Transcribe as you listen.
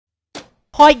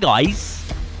hi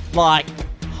guys. Like,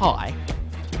 hi.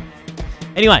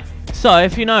 Anyway, so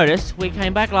if you noticed, we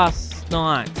came back last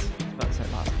night. I was about to say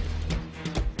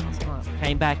last night. We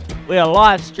came back. We are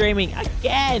live streaming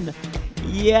again.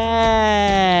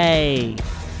 Yay!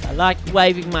 I like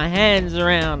waving my hands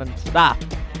around and stuff.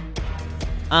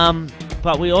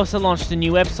 But we also launched a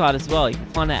new website as well. You can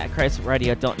find it at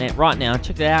crazyradio.net right now.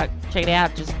 Check it out. Check it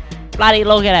out. Just bloody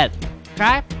look at it.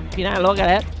 Okay? If you don't look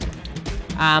at it,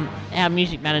 our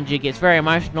music manager gets very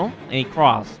emotional and he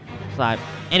cries. So,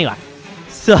 anyway.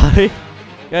 So,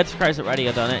 go to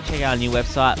crazyradio.net. Check out our new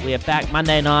website. We are back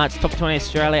Monday nights, Top 20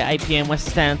 Australia, 8 PM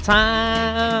Western Standard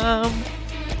Time.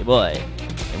 Yeah, boy.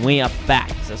 And we are back.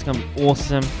 So, it's going to be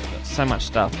awesome. Got so much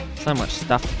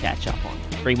stuff to catch up on.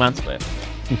 3 months worth.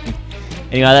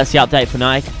 Anyway, that's the update for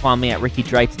now. You can find me at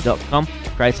rickydrater.com,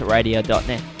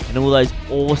 crazyradio.net, and all those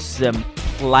awesome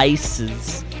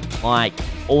places, like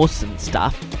awesome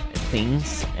stuff and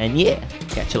things. And yeah,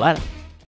 catch you later.